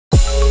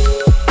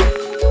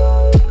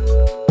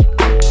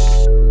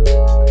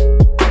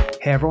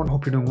Hey everyone,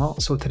 hope you're doing well.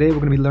 So today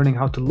we're going to be learning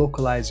how to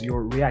localize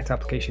your React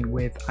application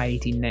with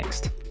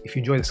i18next. If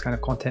you enjoy this kind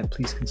of content,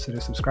 please consider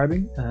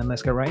subscribing and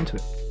let's get right into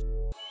it.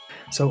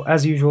 So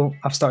as usual,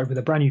 I've started with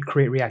a brand new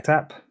Create React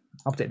app,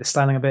 update the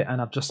styling a bit,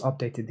 and I've just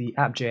updated the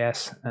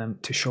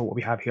app.js to show what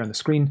we have here on the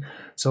screen.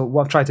 So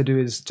what I've tried to do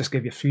is just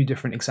give you a few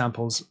different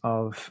examples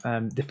of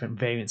different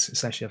variants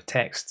essentially of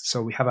text.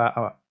 So we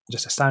have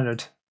just a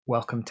standard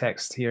welcome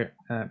text here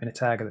in a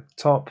tag at the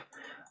top.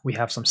 We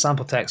have some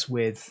sample text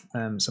with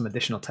some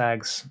additional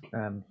tags,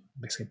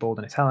 basically bold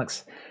and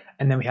italics.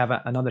 And then we have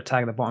another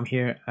tag at the bottom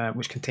here,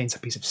 which contains a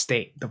piece of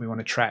state that we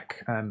want to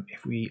track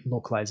if we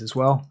localize as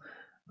well.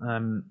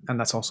 And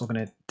that's also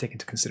going to take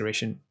into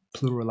consideration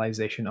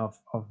pluralization of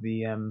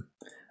the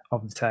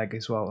tag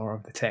as well, or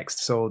of the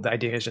text. So the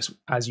idea is just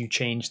as you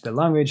change the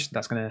language,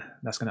 that's gonna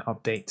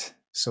update.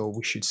 So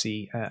we should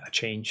see a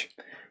change.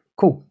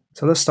 Cool.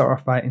 So let's start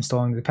off by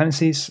installing the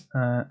dependencies,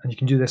 and you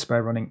can do this by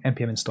running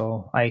npm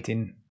install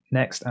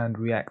i18next and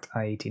react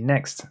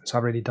i18next. So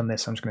I've already done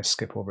this, so I'm just going to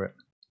skip over it.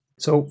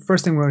 So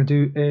first thing we're going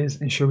to do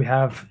is ensure we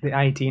have the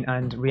i18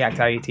 and react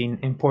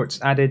i18 imports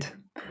added,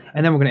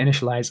 and then we're going to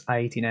initialize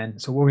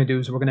i18n. So what we're going to do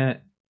is we're going to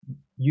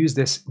use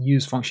this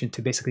use function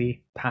to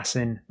basically pass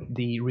in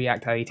the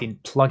React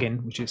i18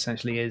 plugin, which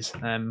essentially is,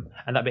 and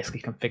that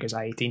basically configures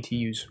i18 to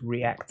use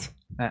React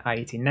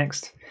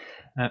i18next,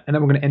 and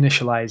then we're going to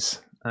initialize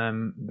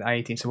the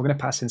i18. So we're going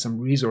to pass in some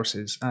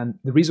resources, and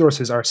the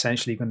resources are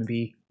essentially going to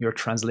be your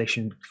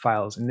translation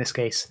files. In this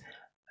case,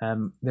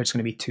 there's going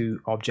to be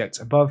two objects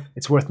above.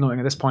 It's worth noting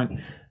at this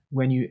point,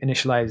 when you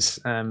initialize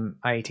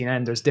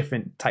i18n, there's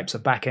different types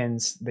of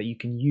backends that you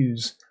can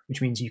use,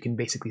 which means you can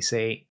basically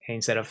say, hey,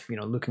 instead of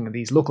looking at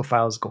these local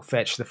files, go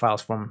fetch the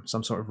files from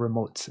some sort of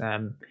remote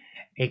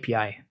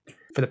API.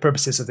 For the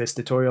purposes of this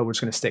tutorial, we're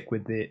just going to stick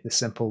with the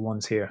simple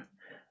ones here.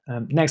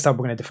 Next up,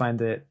 we're going to define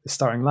the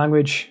starting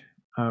language.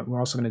 We're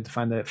also going to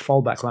define the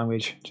fallback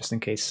language, just in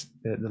case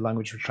the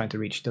language we're trying to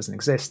reach doesn't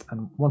exist.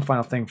 And one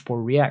final thing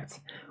for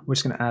React, we're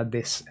just going to add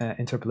this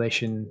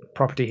interpolation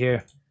property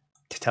here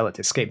to tell it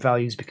to escape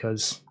values,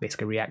 because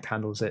basically React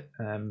handles it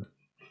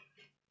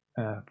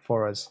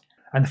for us.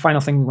 And the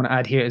final thing we want to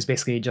add here is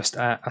basically just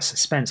a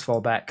suspense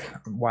fallback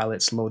while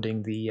it's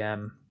loading the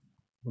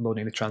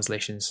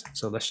translations.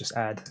 So let's just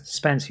add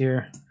suspense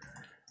here,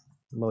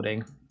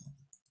 loading,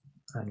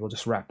 and we'll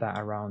just wrap that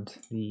around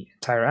the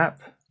entire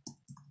app.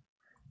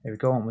 There we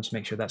go, and we'll just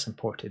make sure that's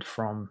imported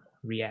from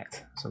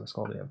React. So let's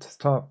go all the way up to the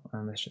top,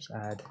 and let's just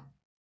add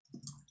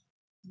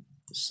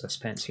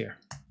suspense here.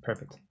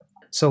 Perfect.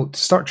 So to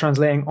start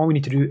translating, all we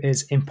need to do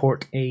is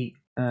import a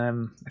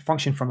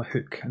function from a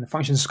hook, and the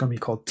function is going to be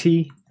called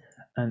t,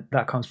 and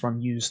that comes from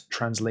use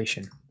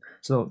translation.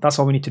 So that's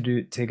all we need to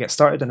do to get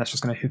started, and that's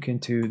just going to hook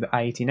into the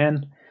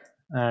i18n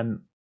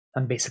and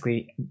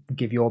basically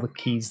give you all the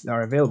keys that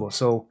are available.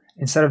 So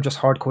instead of just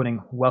hard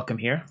coding welcome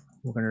here,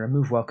 we're going to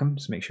remove welcome,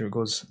 just make sure it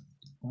goes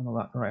on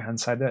the right hand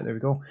side there. There we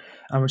go.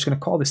 And we're just going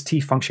to call this t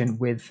function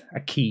with a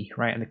key,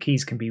 right? And the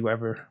keys can be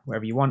wherever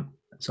you want.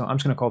 So I'm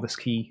just going to call this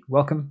key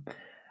welcome.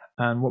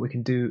 And what we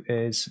can do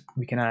is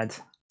we can add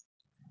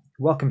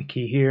welcome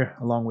key here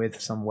along with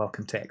some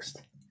welcome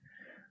text.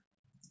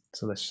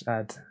 So let's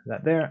add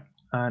that there.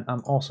 And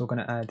I'm also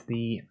going to add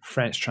the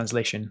French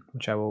translation,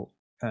 which I will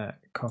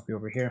copy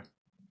over here.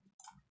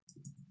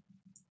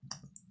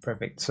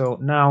 Perfect. So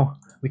now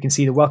we can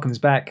see the welcome's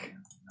back,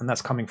 and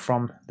that's coming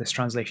from this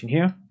translation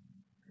here.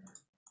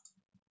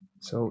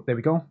 So there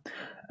we go.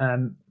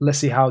 Let's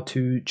see how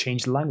to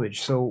change the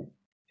language. So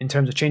in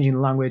terms of changing the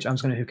language, I'm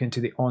just going to hook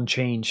into the on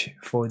change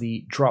for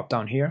the drop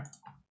down here.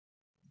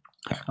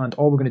 And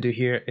all we're going to do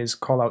here is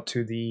call out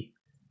to the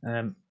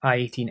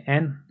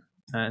i18n,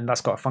 and that's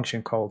got a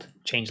function called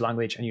change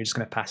language, and you're just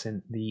going to pass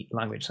in the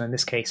language. So in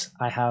this case,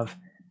 I have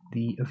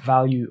the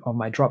value of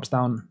my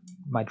dropdowns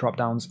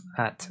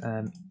at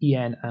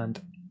en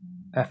and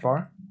fr.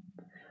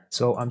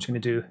 So I'm just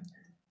going to do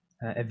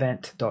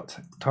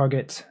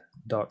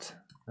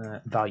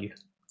event.target.value.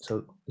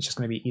 So it's just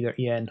going to be either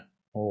en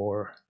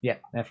or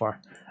fr,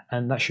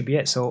 and that should be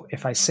it. So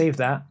if I save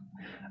that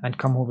and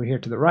come over here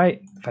to the right,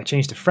 if I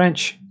change to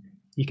French,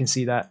 you can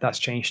see that that's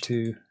changed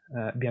to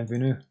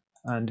bienvenue,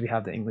 and we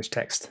have the English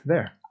text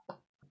there.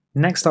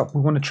 Next up, we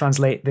want to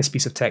translate this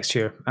piece of text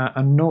here,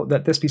 and note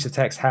that this piece of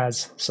text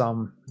has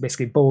some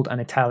basically bold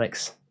and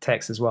italics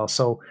text as well.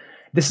 So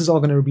this is all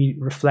going to be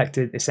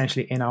reflected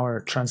essentially in our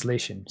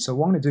translation. So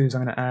what I'm going to do is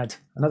I'm going to add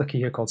another key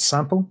here called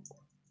sample,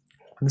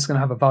 and this is going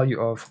to have a value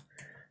of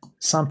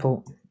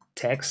sample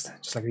text,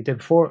 just like we did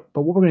before.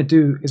 But what we're going to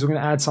do is we're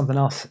going to add something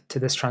else to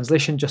this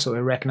translation, just so it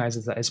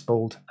recognizes that it's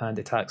bold and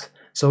italics.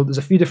 So there's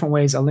a few different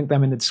ways. I'll link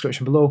them in the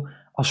description below.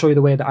 I'll show you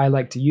the way that I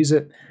like to use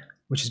it,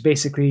 which is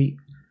basically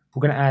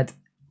we're going to add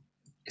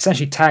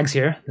essentially tags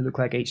here that look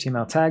like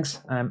HTML tags,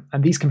 and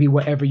these can be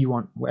whatever you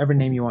want, whatever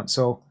name you want.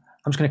 So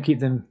I'm just going to keep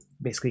them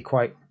basically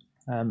quite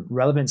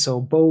relevant.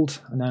 So bold,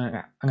 and then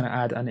I'm going to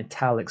add an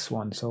italics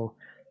one. So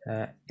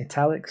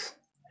italics,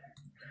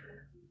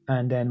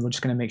 and then we're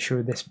just going to make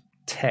sure this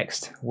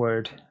text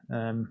word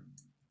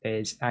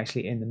is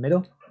actually in the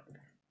middle.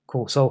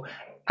 Cool. So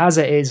as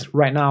it is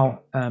right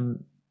now,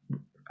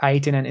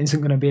 i18n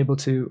isn't going to be able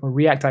to, or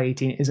React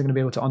i18 isn't going to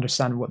be able to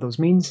understand what those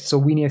means. So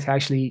we need to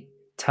actually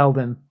tell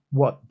them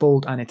what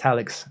bold and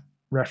italics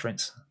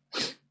reference.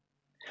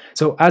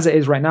 So as it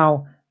is right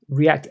now,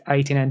 React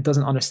i18n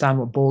doesn't understand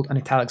what bold and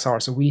italics are.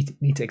 So we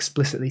need to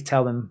explicitly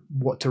tell them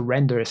what to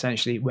render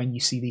essentially when you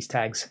see these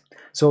tags.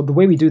 So the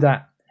way we do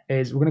that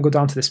is we're going to go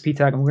down to this p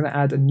tag and we're going to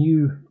add a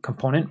new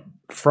component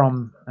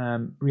from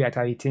React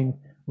i18,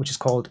 which is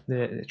called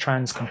the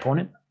trans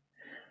component.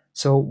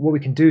 So what we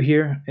can do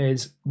here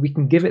is we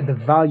can give it the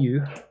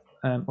value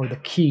or the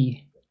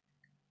key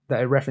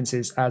that it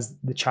references as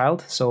the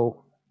child.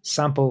 So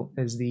sample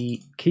is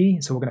the key,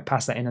 so we're going to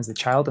pass that in as the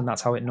child, and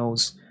that's how it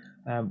knows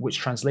which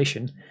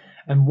translation.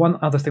 And one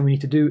other thing we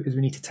need to do is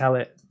we need to tell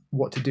it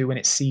what to do when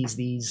it sees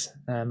these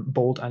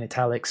bold and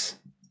italics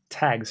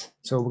tags.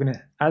 So we're going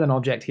to add an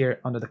object here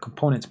under the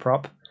components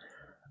prop.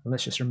 And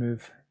let's just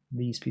remove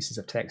these pieces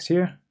of text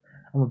here.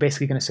 And we're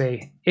basically going to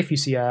say, if you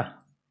see a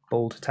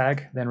bold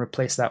tag, then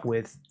replace that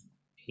with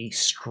a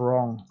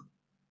strong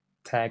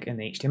tag in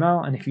the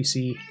HTML. And if you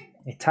see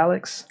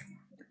italics,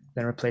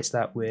 then replace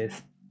that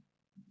with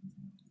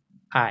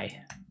I.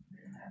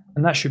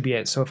 And that should be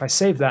it. So if I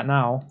save that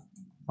now,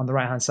 on the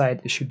right hand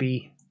side, it should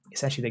be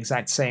essentially the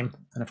exact same.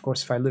 And of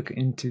course, if I look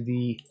into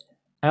the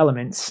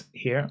elements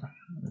here,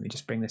 let me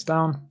just bring this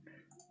down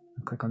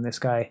and click on this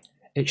guy,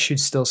 it should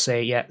still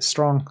say, yeah,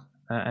 strong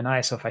and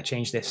I. So if I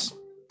change this,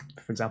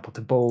 for example,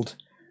 to bold,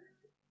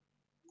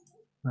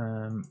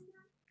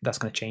 that's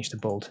going to change to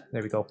bold.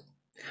 There we go.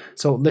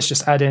 So let's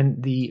just add in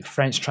the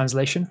French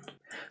translation.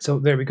 So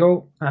there we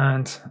go.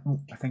 And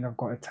I think I've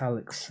got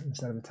italics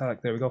instead of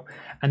italic. There we go.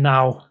 And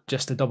now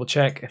just to double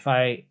check, if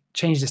I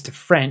change this to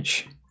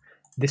French,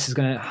 this is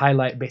going to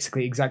highlight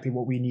basically exactly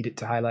what we need it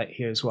to highlight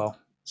here as well.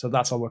 So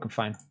that's all working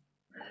fine.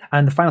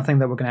 And the final thing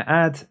that we're going to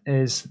add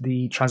is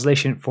the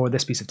translation for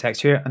this piece of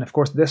text here. And of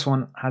course, this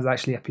one has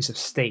actually a piece of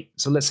state.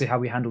 So let's see how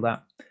we handle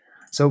that.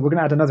 So we're going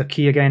to add another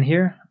key again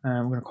here.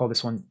 We're going to call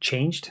this one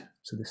changed.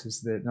 So this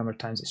is the number of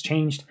times it's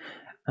changed.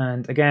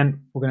 And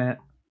again,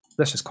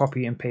 let's just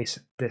copy and paste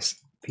this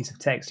piece of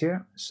text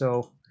here.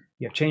 So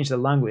you have changed the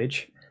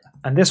language.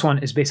 And this one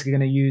is basically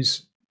going to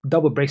use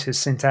double braces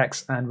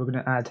syntax, and we're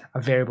going to add a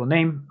variable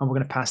name, and we're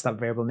going to pass that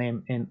variable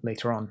name in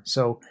later on.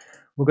 So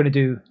we're going to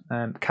do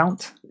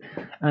count.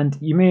 And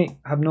you may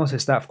have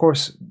noticed that, of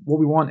course, what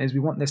we want is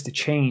we want this to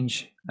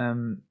change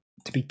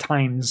to be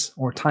times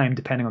or time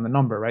depending on the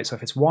number, right? So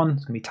if it's 1,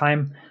 it's going to be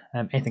time.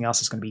 Anything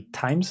else is going to be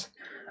times.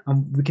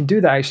 And we can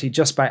do that actually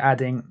just by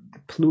adding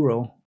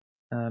plural,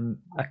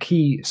 a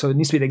key. So it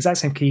needs to be the exact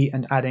same key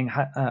and adding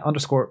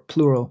underscore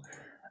plural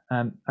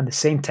and the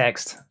same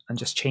text, and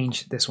just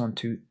change this one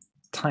to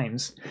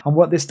times. And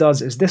what this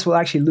does is this will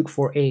actually look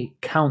for a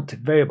count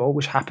variable,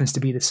 which happens to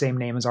be the same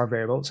name as our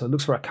variable. So it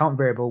looks for a count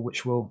variable,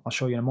 which I'll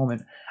show you in a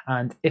moment.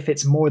 And if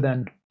it's more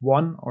than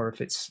 1, or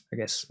if it's, I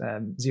guess,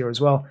 0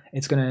 as well,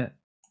 it's going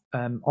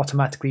to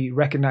automatically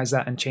recognize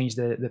that and change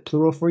the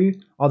plural for you.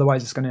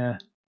 Otherwise, it's going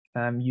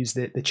to use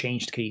the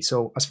changed key.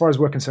 So as far as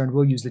we're concerned,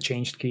 we'll use the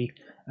changed key,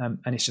 and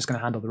it's just going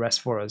to handle the rest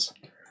for us.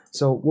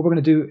 So what we're going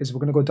to do is we're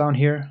going to go down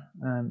here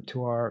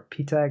to our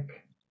p tag.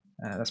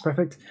 That's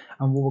perfect.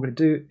 And what we're going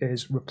to do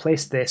is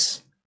replace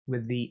this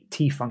with the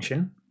t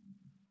function.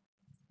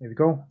 There we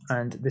go.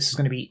 And this is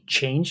going to be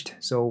changed.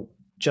 So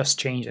just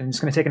change, and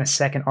it's going to take in a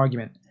second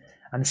argument.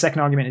 And the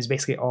second argument is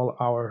basically all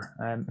our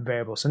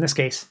variables. So in this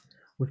case,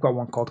 we've got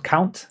one called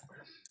count.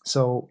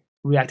 So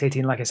React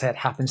 18, like I said,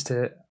 happens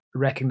to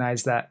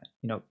recognize that,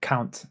 you know,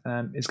 count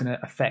is going to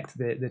affect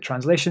the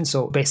translation.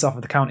 So based off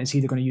of the count, it's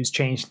either going to use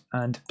changed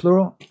and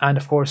plural. And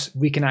of course,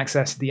 we can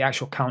access the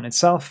actual count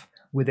itself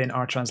within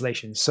our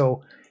translation.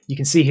 So you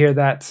can see here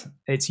that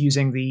it's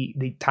using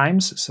the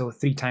times, so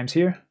 3 times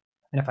here.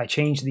 And if I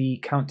change the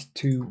count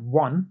to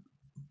 1,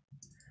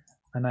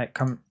 and I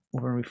come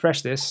over and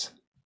refresh this,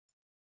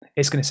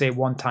 it's going to say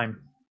 1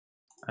 time.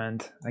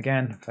 And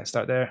again, if I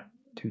start there,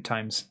 2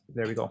 times,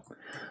 there we go.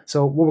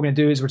 So what we're going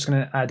to do is we're just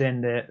going to add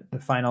in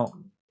the final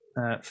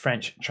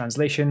French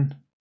translation.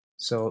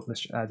 So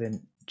let's add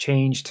in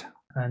changed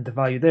and the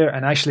value there.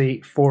 And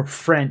actually for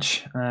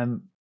French,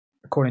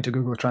 according to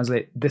Google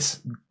Translate,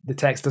 the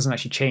text doesn't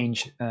actually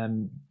change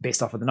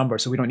based off of the number,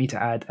 so we don't need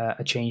to add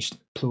a changed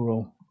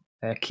plural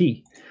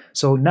key.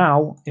 So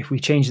now, if we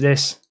change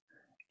this,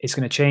 it's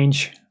going to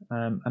change,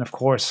 and of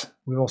course,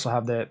 we also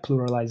have the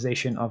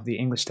pluralization of the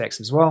English text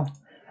as well.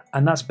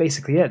 And that's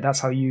basically it. That's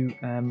how you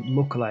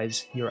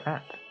localize your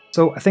app.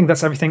 So I think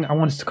that's everything I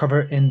wanted to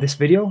cover in this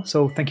video.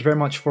 So thank you very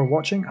much for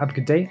watching. Have a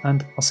good day,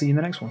 and I'll see you in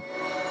the next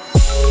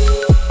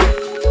one.